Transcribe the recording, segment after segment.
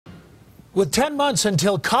With 10 months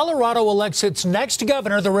until Colorado elects its next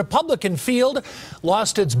governor, the Republican field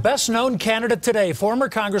lost its best-known candidate today. Former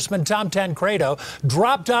Congressman Tom Tancredo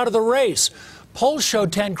dropped out of the race. Polls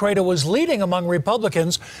showed Tancredo was leading among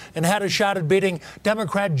Republicans and had a shot at beating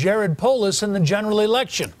Democrat Jared Polis in the general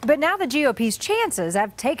election. But now the GOP's chances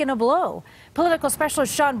have taken a blow. Political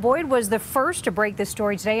specialist Sean Boyd was the first to break this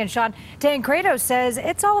story today. And Sean, Tancredo says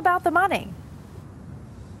it's all about the money.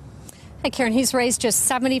 Hey, Karen, he's raised just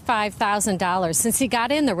 $75,000 since he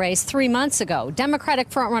got in the race 3 months ago.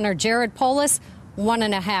 Democratic frontrunner Jared Polis,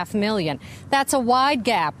 $1.5 million. That's a wide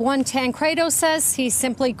gap, one Tancredo says he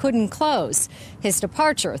simply couldn't close. His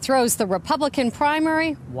departure throws the Republican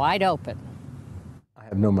primary wide open. I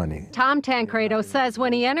have no money. Tom Tancredo says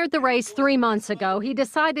when he entered the race 3 months ago, he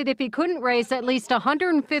decided if he couldn't raise at least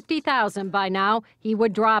 $150,000 by now, he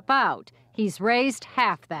would drop out. He's raised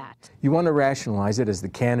half that. You want to rationalize it as the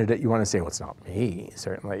candidate. You want to say, well, it's not me,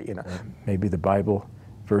 certainly. You know, maybe the Bible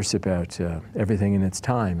verse about everything in its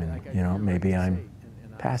time, and, you know, maybe I'm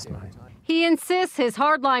past mine. He insists his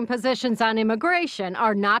hardline positions on immigration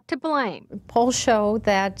are not to blame. Polls show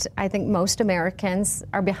that I think most Americans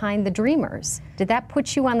are behind the Dreamers. Did that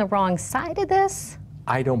put you on the wrong side of this?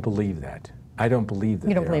 I don't believe that. I don't believe that.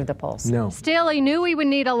 You don't believe the polls? No. Still, he knew he would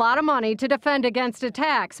need a lot of money to defend against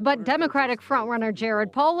attacks, but Democratic frontrunner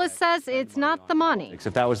Jared Polis says it's not the money.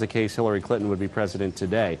 If that was the case, Hillary Clinton would be president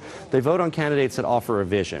today. They vote on candidates that offer a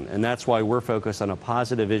vision, and that's why we're focused on a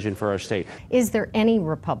positive vision for our state. Is there any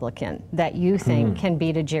Republican that you think can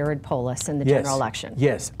beat a Jared Polis in the general election?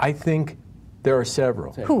 Yes, I think there are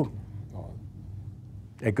several. Who?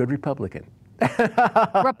 A good Republican.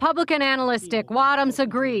 Republican analyst Dick Wadhams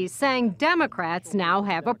agrees, saying Democrats now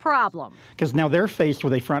have a problem. Because now they're faced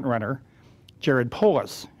with a front-runner, Jared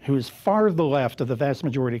Polis, who is far to the left of the vast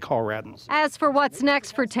majority of Coloradans. As for what's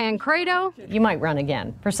next for Tancredo, You might run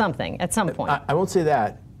again for something at some point. I won't say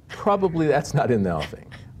that. Probably that's not in the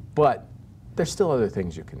offing. But there's still other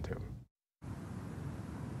things you can do.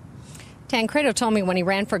 Tancredo told me when he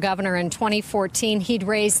ran for governor in 2014, he'd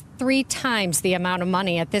raised 3 times the amount of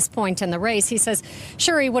money at this point in the race. He says,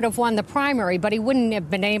 sure, he would have won the primary, but he wouldn't have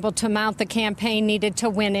been able to mount the campaign needed to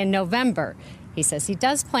win in November. He says he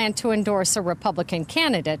does plan to endorse a Republican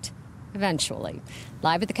candidate eventually.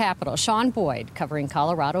 Live at the Capitol, Sean Boyd covering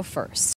Colorado First.